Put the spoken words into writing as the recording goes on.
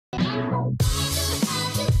Hi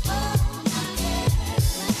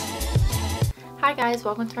guys,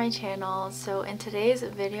 welcome to my channel. So in today's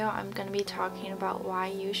video I'm going to be talking about why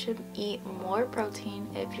you should eat more protein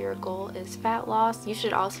if your goal is fat loss. You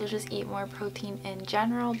should also just eat more protein in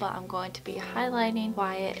general, but I'm going to be highlighting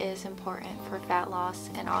why it is important for fat loss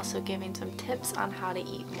and also giving some tips on how to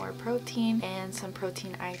eat more protein and some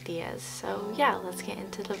protein ideas. So yeah, let's get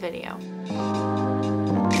into the video.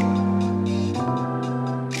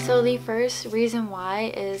 So the first reason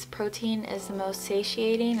why is protein is the most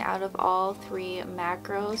satiating out of all three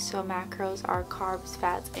macros. So macros are carbs,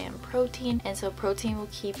 fats, and protein. And so protein will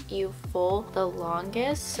keep you full the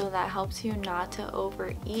longest. So that helps you not to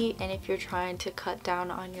overeat. And if you're trying to cut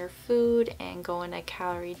down on your food and go in a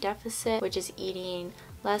calorie deficit, which is eating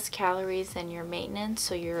less calories than your maintenance,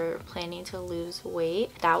 so you're planning to lose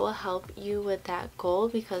weight, that will help you with that goal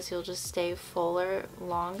because you'll just stay fuller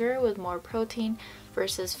longer with more protein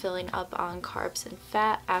versus filling up on carbs and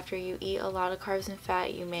fat. After you eat a lot of carbs and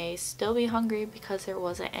fat, you may still be hungry because there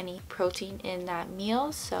wasn't any protein in that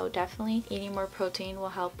meal. So definitely eating more protein will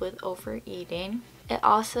help with overeating. It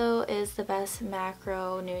also is the best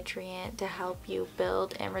macronutrient to help you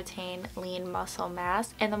build and retain lean muscle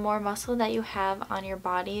mass. And the more muscle that you have on your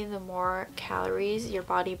body, the more calories your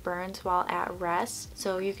body burns while at rest.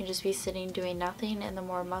 So you can just be sitting doing nothing, and the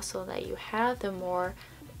more muscle that you have, the more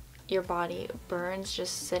your body burns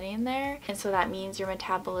just sitting there, and so that means your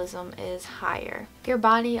metabolism is higher. Your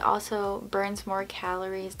body also burns more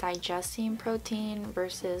calories digesting protein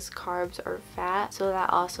versus carbs or fat, so that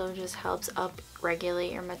also just helps up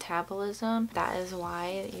regulate your metabolism. That is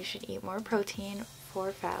why you should eat more protein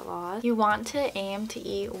for fat loss. You want to aim to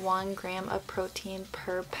eat 1 gram of protein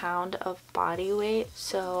per pound of body weight.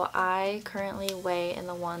 So I currently weigh in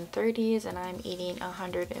the 130s and I'm eating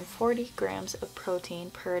 140 grams of protein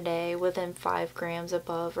per day, within 5 grams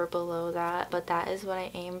above or below that, but that is what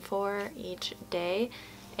I aim for each day.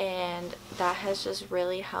 And that has just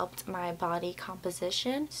really helped my body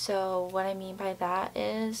composition. So what I mean by that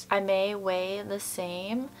is I may weigh the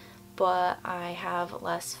same, but I have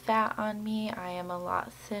less fat on me, I am a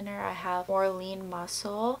lot thinner, I have more lean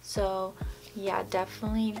muscle. So yeah,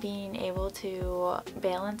 definitely being able to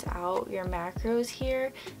balance out your macros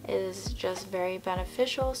here is just very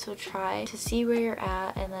beneficial. So try to see where you're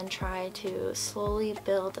at and then try to slowly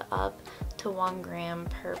build up to 1 gram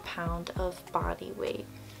per pound of body weight.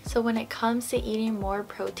 So when it comes to eating more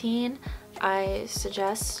protein, I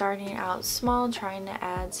suggest starting out small, trying to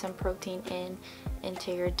add some protein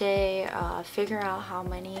into your day. Figure out how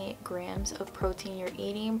many grams of protein you're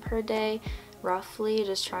eating per day roughly.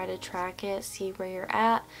 Just try to track it, see where you're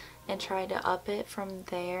at, and try to up it from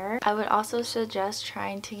there. I would also suggest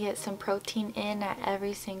trying to get some protein in at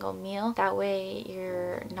every single meal. That way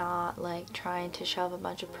you're not like trying to shove a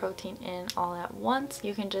bunch of protein in all at once.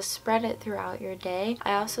 You can just spread it throughout your day.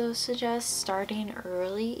 I also suggest starting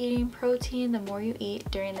early eating protein. The more you eat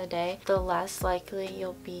during the day, the less likely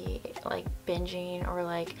you'll be like binging or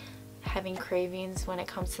like having cravings when it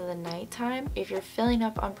comes to the nighttime. If you're filling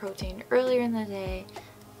up on protein earlier in the day,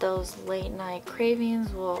 those late night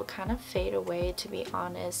cravings will kind of fade away, to be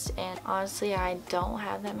honest. And honestly, I don't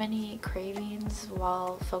have that many cravings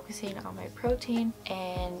while focusing on my protein.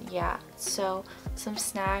 And yeah, so some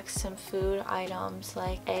snacks, some food items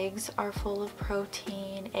like eggs are full of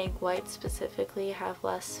protein. Egg whites specifically have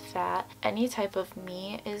less fat. Any type of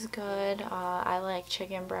meat is good. I like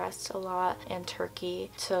chicken breasts a lot and turkey,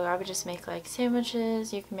 so I would just make like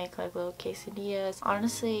sandwiches. You can make like little quesadillas.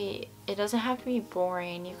 Honestly, it doesn't have to be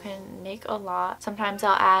boring. You can make a lot. Sometimes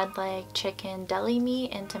I'll add like chicken deli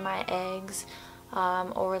meat into my eggs,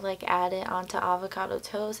 or like add it onto avocado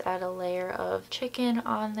toast, add a layer of chicken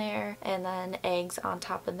on there and then eggs on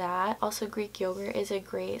top of that. Also, Greek yogurt is a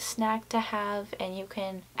great snack to have, and you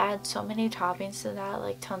can add so many toppings to that,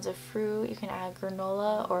 like tons of fruit. You can add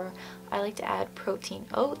granola, or I like to add protein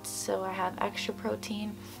oats, so I have extra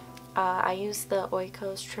protein. I use the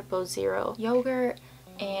Oikos 000 yogurt,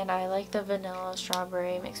 and I like the vanilla,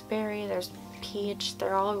 strawberry, mixed berry, there's peach.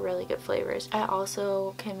 They're all really good flavors. I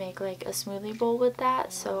also can make like a smoothie bowl with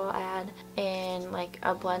that, so I'll add in like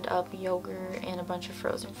a blend up yogurt and a bunch of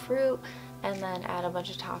frozen fruit, and then add a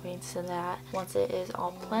bunch of toppings to that once it is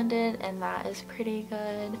all blended, and that is pretty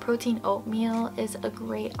good. Protein oatmeal is a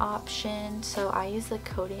great option, so I use the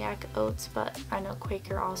Kodiak oats, but I know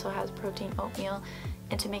Quaker also has protein oatmeal.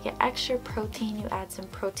 And to make it extra protein, you add some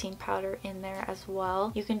protein powder in there as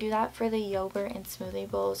well. You can do that for the yogurt and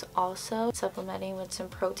smoothie bowls also, supplementing with some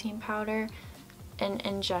protein powder. And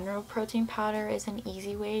in general, protein powder is an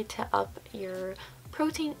easy way to up your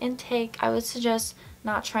protein intake, I would suggest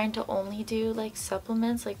not trying to only do like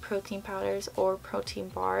supplements like protein powders or protein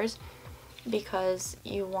bars, because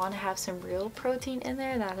you want to have some real protein in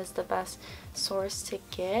there. That is the best source to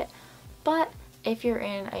get. But if you're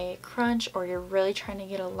in a crunch or you're really trying to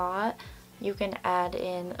get a lot, you can add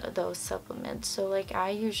in those supplements. So like I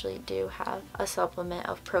usually do have a supplement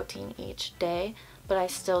of protein each day, but I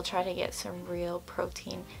still try to get some real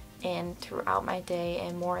protein in throughout my day,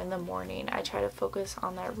 and more in the morning. I try to focus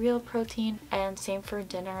on that real protein. And same for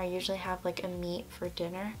dinner, I usually have like a meat for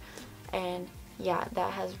dinner, and yeah,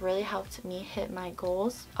 that has really helped me hit my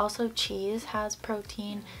goals. Also, cheese has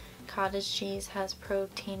protein. Cottage cheese has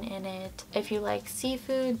protein in it. If you like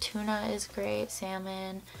seafood, tuna is great,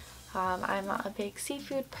 salmon. I'm not a big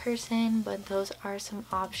seafood person, but those are some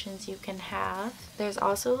options you can have. There's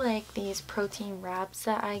also like these protein wraps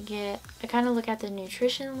that I get. I kind of look at the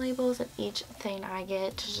nutrition labels of each thing I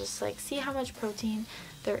get to just like see how much protein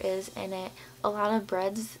there is in it. A lot of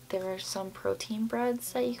breads, there are some protein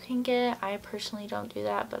breads that you can get. I personally don't do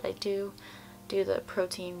that, but I do the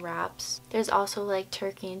protein wraps. There's also like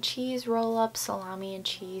turkey and cheese roll-ups, salami and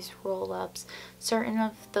cheese roll-ups. Certain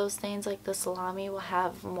of those things like the salami will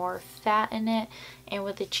have more fat in it, and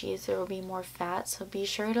with the cheese there will be more fat, so be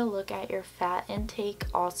sure to look at your fat intake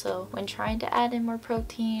also when trying to add in more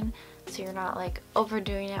protein, so you're not like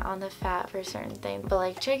overdoing it on the fat for certain things. But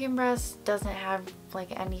like chicken breast doesn't have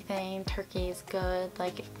like anything, turkey is good,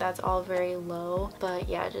 like that's all very low. But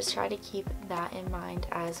yeah, just try to keep that in mind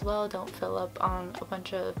as well. Don't fill up on a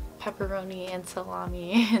bunch of pepperoni and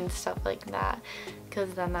salami and stuff like that,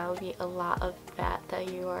 because then that would be a lot of fat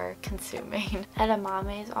that you are consuming.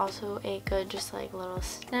 Edamame is also a good just like little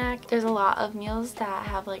snack. There's a lot of meals that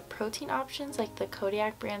have like protein options, like the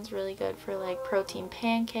Kodiak brand's really good for like protein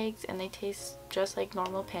pancakes, and they taste just like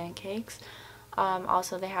normal pancakes.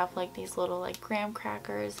 Also they have like these little like graham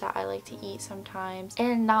crackers that I like to eat sometimes.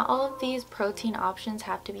 And not all of these protein options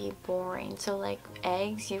have to be boring. So like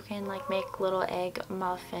eggs, you can like make little egg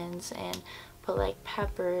muffins and put like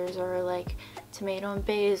peppers or like tomato and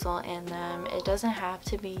basil in them. It doesn't have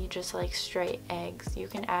to be just like straight eggs. You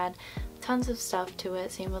can add tons of stuff to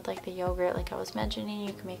it. Same with like the yogurt, like I was mentioning,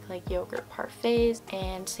 you can make like yogurt parfaits.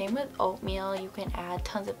 And same with oatmeal, you can add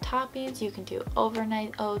tons of toppings. You can do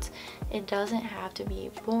overnight oats. It doesn't have to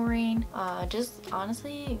be boring. Just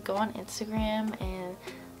honestly go on Instagram and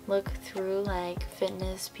look through like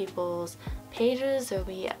fitness people's pages. There'll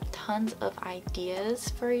be tons of ideas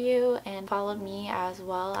for you, and follow me as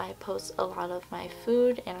well. I post a lot of my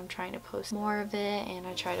food, and I'm trying to post more of it, and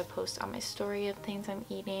I try to post on my story of things I'm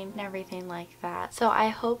eating and everything like that. So I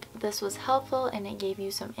hope this was helpful and it gave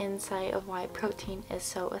you some insight of why protein is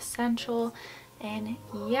so essential. And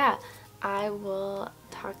yeah, I will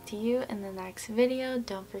talk to you in the next video.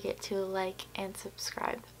 Don't forget to like and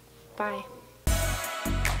subscribe. Bye.